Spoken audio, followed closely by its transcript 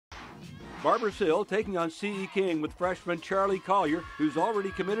Barbers Hill taking on C.E. King with freshman Charli Collier, who's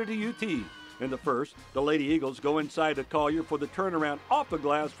already committed to UT. In the first, the Lady Eagles go inside to Collier for the turnaround off the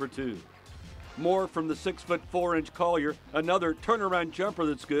glass for 2. More from the 6'4" Collier, another turnaround jumper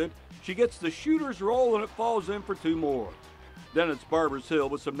that's good. She gets the shooter's roll and it falls in for 2 more. Then it's Barbers Hill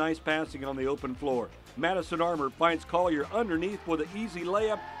with some nice passing on the open floor. Madison Armer finds Collier underneath with an easy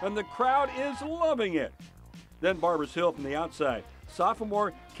layup, and the crowd is loving it. Then Barbers Hill from the outside.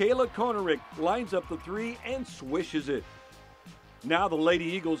 Sophomore Kayla Konarick lines up the 3 and swishes it. Now the Lady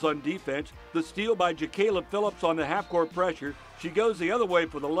Eagles on defense. The steal by Jakaila Phillips on the half-court pressure. She goes the other way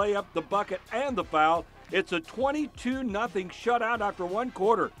for the layup, the bucket, and the foul. It's a 22-0 shutout after 1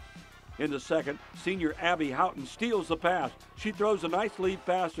 quarter. In the second, senior Abby Houghton steals the pass. She throws a nice lead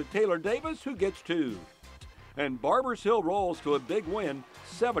pass to Taylor Davis, who gets 2. And Barbers Hill rolls to a big win,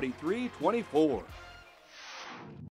 73-24.